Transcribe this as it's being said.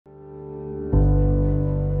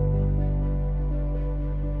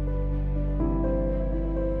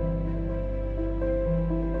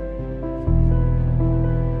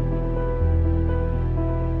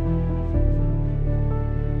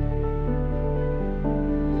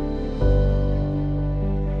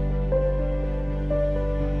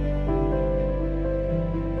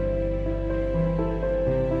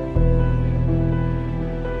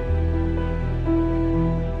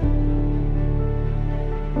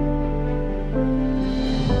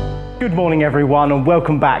Good morning everyone and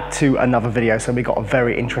welcome back to another video. So we got a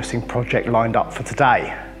very interesting project lined up for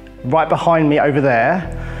today. Right behind me over there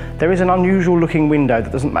is an unusual looking window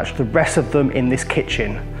that doesn't match the rest of them in this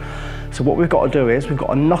kitchen. So what we've got to do is we've got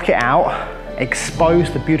to knock it out,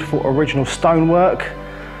 expose the beautiful original stonework,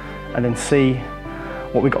 and then see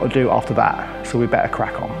what we've got to do after that. So we better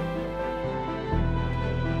crack on.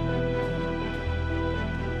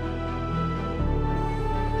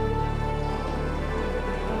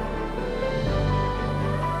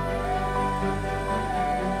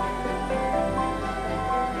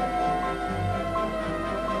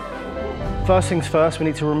 First things first, we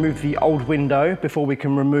need to remove the old window before we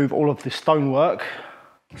can remove all of the stonework.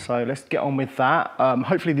 So let's get on with that.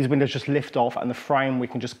 Hopefully these windows just lift off and the frame we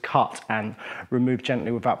can just cut and remove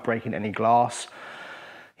gently without breaking any glass.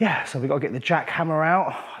 Yeah, so we've got to get the jackhammer out.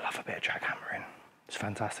 I love a bit of jackhammering. It's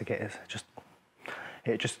fantastic, it is.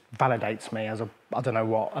 It just validates me as a, I don't know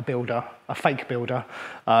what, a builder, a fake builder.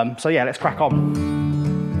 So yeah, let's crack on.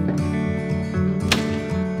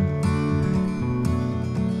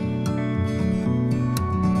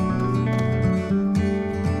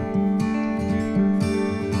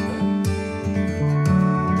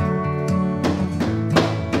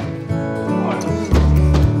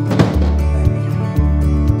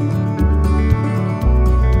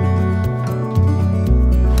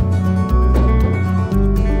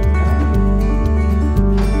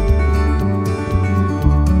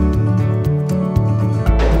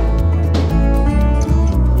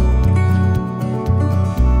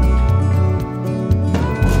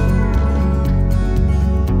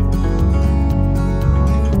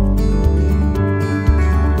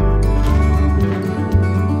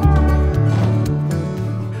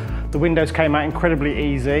 The windows came out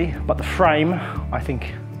incredibly easy, but the frame, I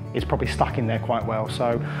think, is probably stuck in there quite well,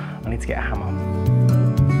 so I need to get a hammer.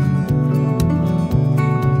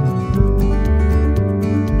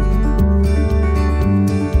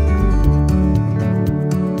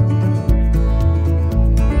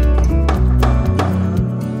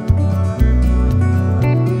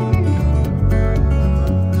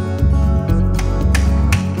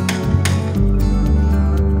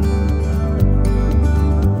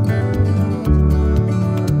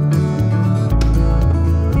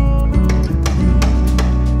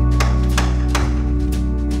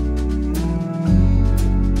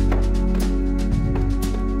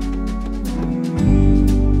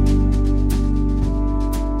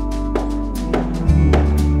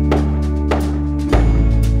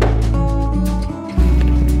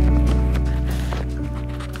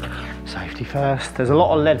 First, there's a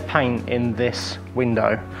lot of lead paint in this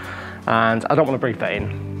window and I don't want to breathe that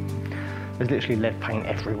in. There's literally lead paint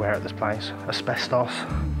everywhere at this place. Asbestos,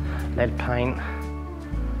 lead paint,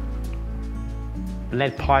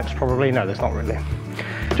 lead pipes probably. No, there's not really.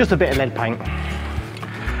 Just a bit of lead paint.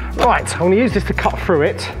 Right, I'm going to use this to cut through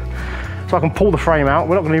it so I can pull the frame out.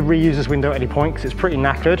 We're not going to reuse this window at any point because it's pretty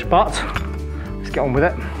knackered, but let's get on with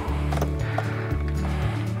it.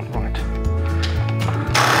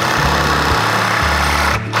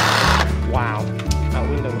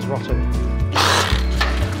 Rotten.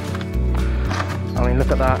 I mean,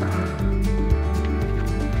 look at that.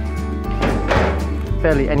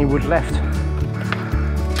 Barely any wood left.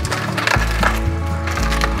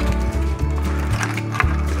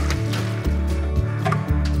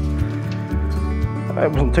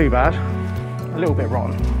 It wasn't too bad. A little bit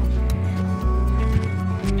rotten.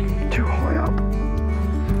 Too high up.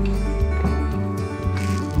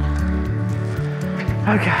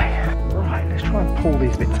 Okay. Let's try and pull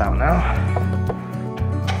these bits out now.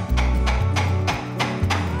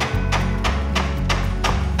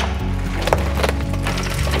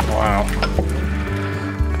 Wow.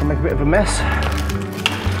 Gonna make a bit of a mess.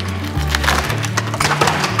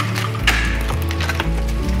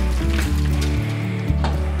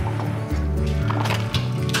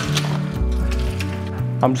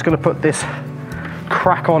 I'm just gonna put this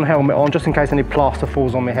crack-on helmet on just in case any plaster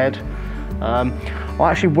falls on my head. I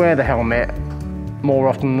actually wear the helmet more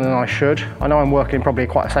often than I should. I know I'm working in probably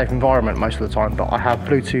quite a safe environment most of the time, but I have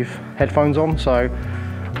Bluetooth headphones on, so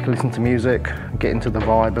I can listen to music, get into the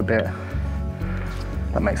vibe a bit.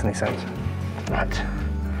 That makes any sense. Right,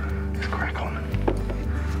 let's crack on.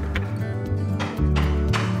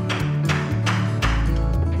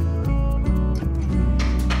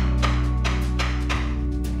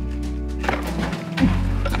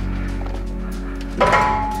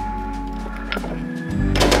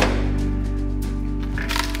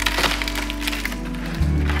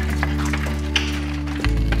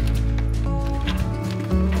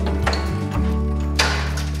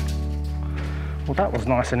 Well, that was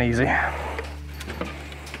nice and easy.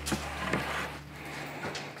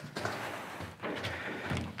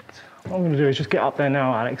 What I'm going to do is just get up there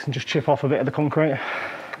now, Alex, and just chip off a bit of the concrete.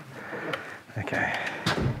 Okay.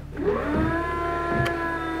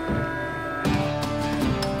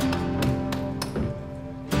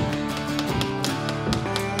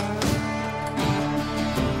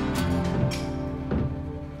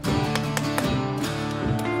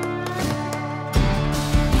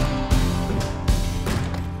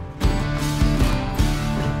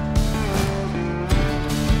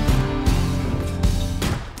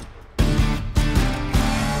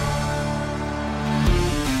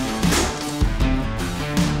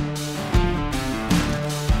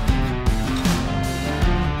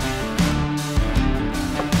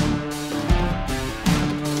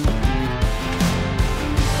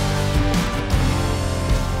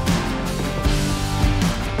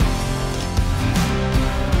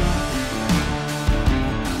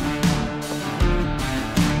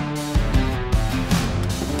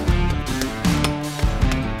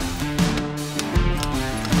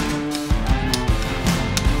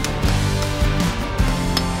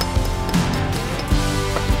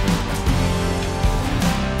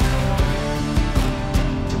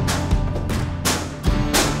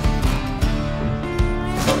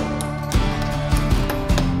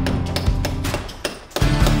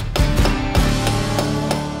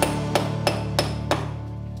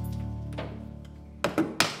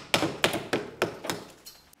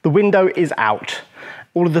 The window is out.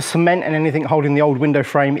 All of the cement and anything holding the old window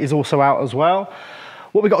frame is also out as well.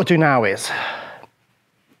 What we've got to do now is,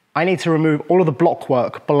 I need to remove all of the block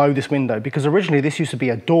work below this window, because originally this used to be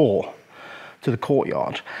a door to the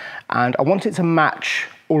courtyard, and I want it to match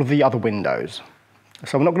all of the other windows.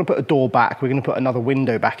 So we're not going to put a door back, we're going to put another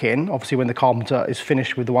window back in, obviously when the carpenter is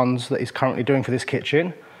finished with the ones that he's currently doing for this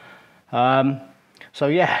kitchen. So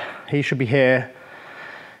yeah, he should be here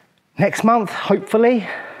next month, hopefully,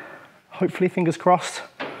 fingers crossed.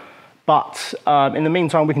 But in the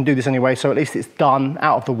meantime, we can do this anyway, so at least it's done,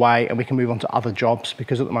 out of the way, and we can move on to other jobs,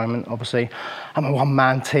 because at the moment, obviously, I'm a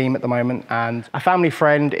one-man team at the moment, and a family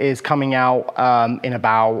friend is coming out in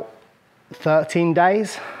about 13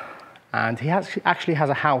 days, and he actually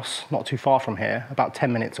has a house not too far from here, about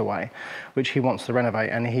 10 minutes away, which he wants to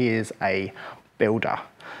renovate, and he is a builder.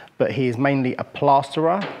 But he is mainly a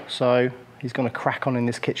plasterer, so he's going to crack on in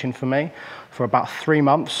this kitchen for me for about 3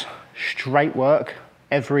 months, straight work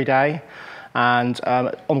every day, and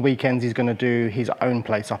on weekends he's going to do his own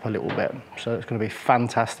place up a little bit, so it's going to be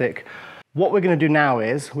fantastic. What we're going to do now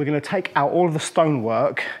is we're going to take out all of the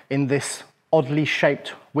stonework in this oddly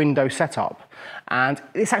shaped window setup, and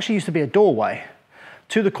this actually used to be a doorway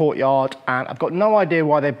to the courtyard, and I've got no idea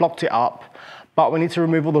why they blocked it up, but we need to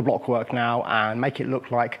remove all the block work now and make it look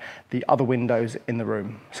like the other windows in the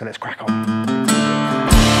room. So let's crack on.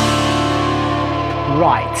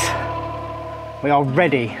 Right, we are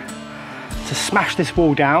ready to smash this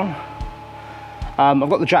wall down. I've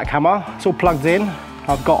got the jackhammer, it's all plugged in.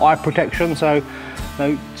 I've got eye protection, so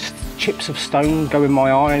no chips of stone go in my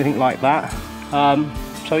eye or anything like that.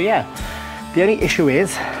 So yeah, the only issue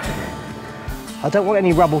is I don't want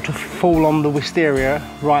any rubble to fall on the wisteria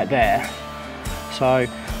right there. So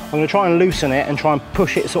I'm going to try and loosen it and try and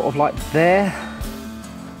push it sort of like there,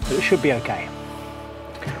 but it should be okay.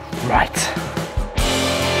 Right.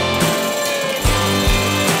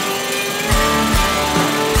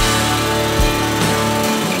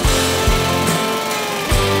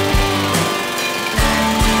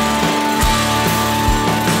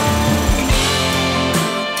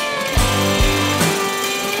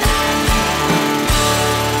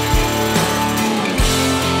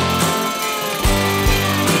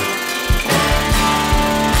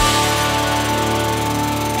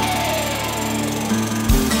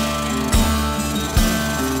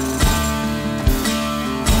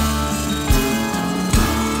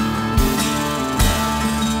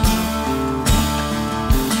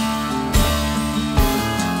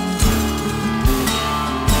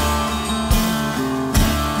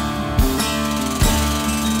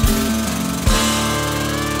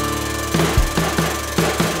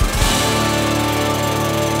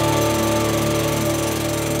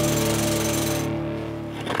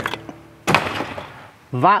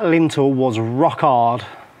 That lintel was rock hard,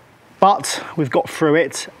 but we've got through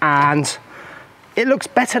it and it looks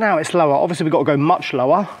better now it's lower. Obviously we've got to go much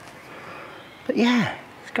lower, but yeah,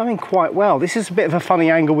 it's going quite well. This is a bit of a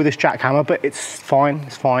funny angle with this jackhammer, but it's fine,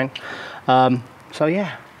 it's fine. So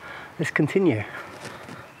yeah, let's continue.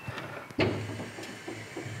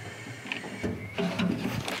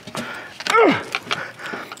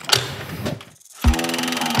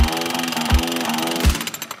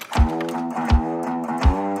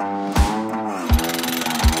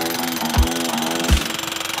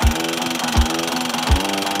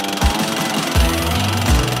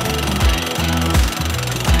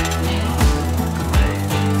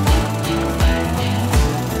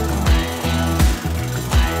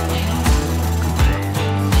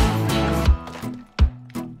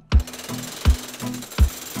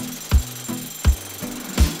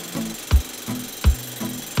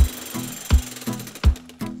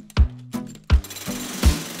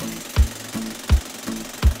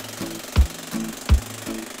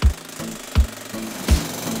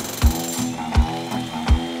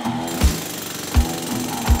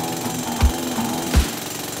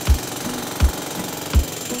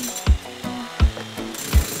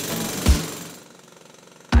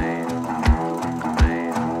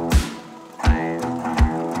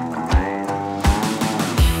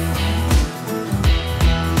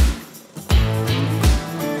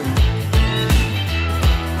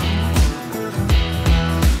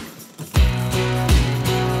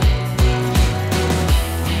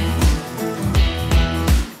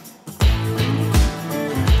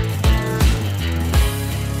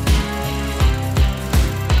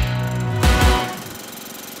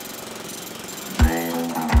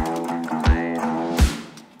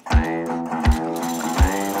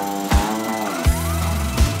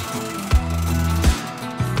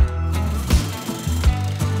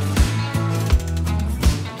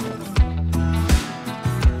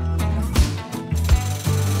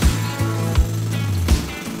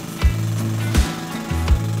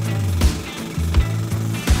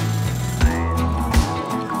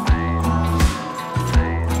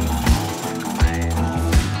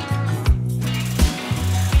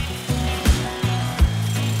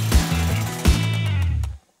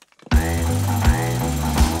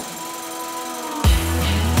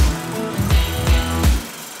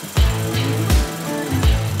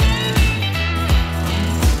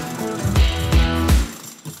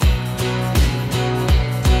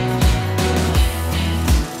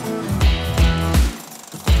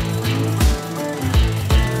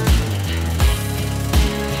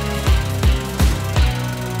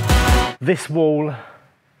 This wall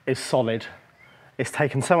is solid. It's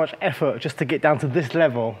taken so much effort just to get down to this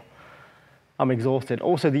level. I'm exhausted.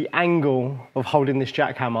 Also, the angle of holding this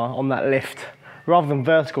jackhammer on that lift, rather than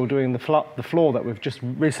vertical doing the floor that we've just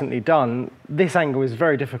recently done, this angle is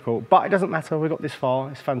very difficult, but it doesn't matter. We got this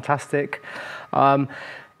far. It's fantastic.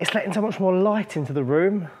 It's letting so much more light into the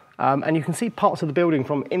room. And you can see parts of the building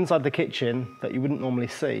from inside the kitchen that you wouldn't normally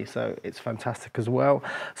see, so it's fantastic as well.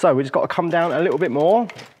 So we just got to come down a little bit more,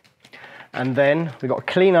 and then we've got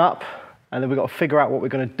to clean up, and then we've got to figure out what we're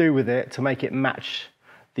going to do with it to make it match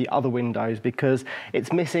the other windows, because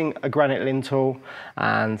it's missing a granite lintel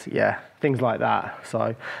and yeah, things like that.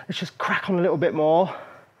 So let's just crack on a little bit more,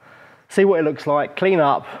 see what it looks like, clean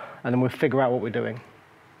up, and then we'll figure out what we're doing.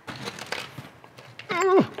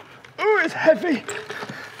 Oh, it's heavy.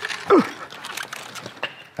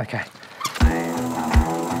 Okay.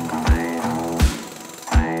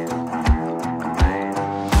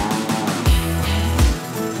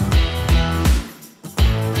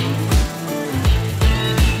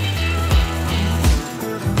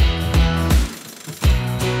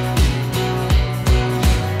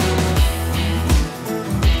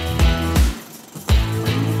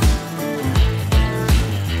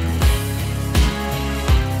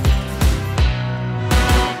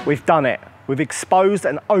 We've done it. We've exposed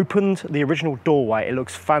and opened the original doorway. It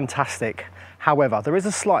looks fantastic. However, there is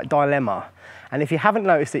a slight dilemma. And if you haven't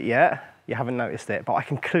noticed it yet, you haven't noticed it, but I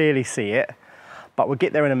can clearly see it. But we'll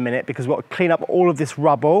get there in a minute because we've got to clean up all of this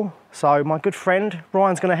rubble. So my good friend,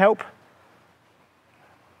 Ryan's gonna help.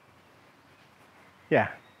 Yeah,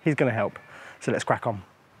 he's gonna help. So let's crack on.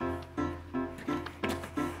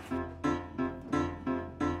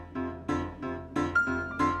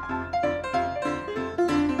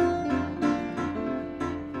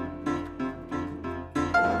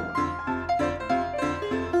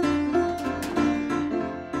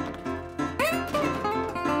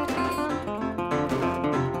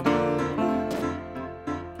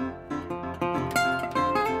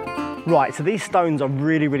 Right, so these stones are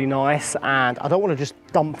really, really nice, and I don't want to just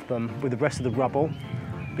dump them with the rest of the rubble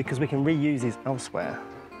because we can reuse these elsewhere.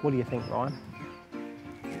 What do you think, Ryan?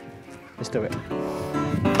 Let's do it.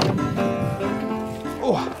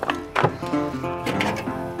 Oh.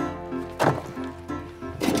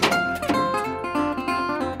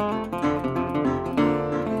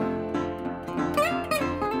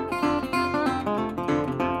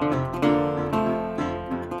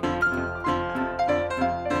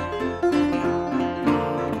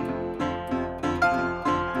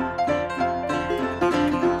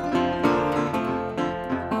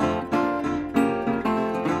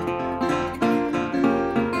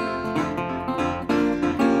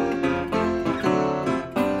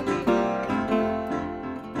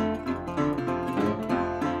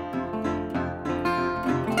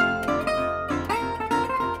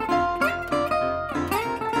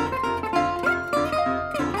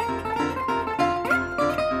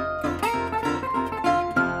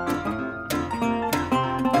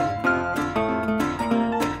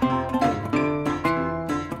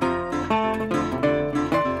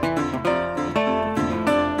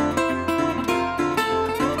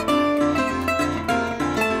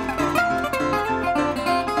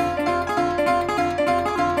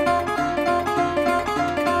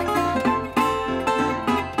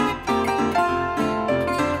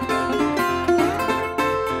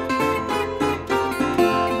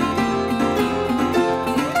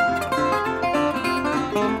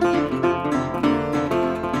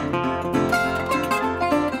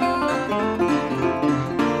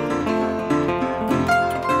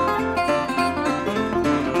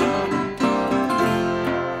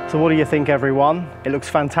 So what do you think, everyone? It looks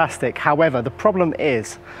fantastic. However, the problem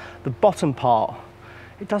is the bottom part,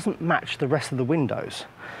 it doesn't match the rest of the windows.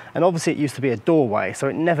 And obviously it used to be a doorway, so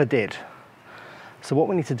it never did. So what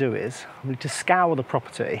we need to do is we need to scour the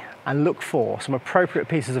property and look for some appropriate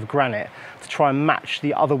pieces of granite to try and match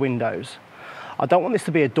the other windows. I don't want this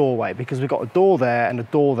to be a doorway because we've got a door there and a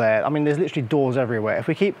door there. I mean, there's literally doors everywhere. If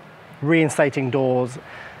we keep reinstating doors,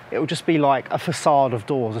 it will just be like a facade of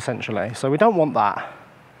doors essentially. So we don't want that.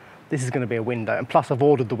 This is going to be a window, and plus I've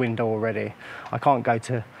ordered the window already. I can't go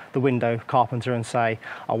to the window carpenter and say,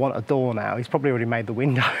 I want a door now. He's probably already made the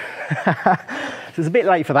window. So it's a bit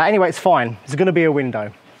late for that. Anyway, it's fine. It's going to be a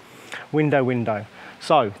window. Window.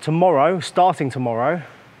 So tomorrow, starting tomorrow,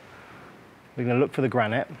 we're going to look for the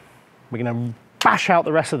granite. We're going to bash out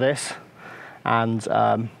the rest of this and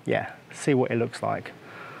yeah, see what it looks like.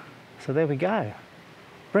 So there we go.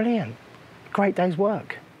 Brilliant. Great day's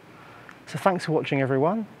work. So thanks for watching,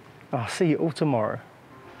 everyone. I'll see you all tomorrow.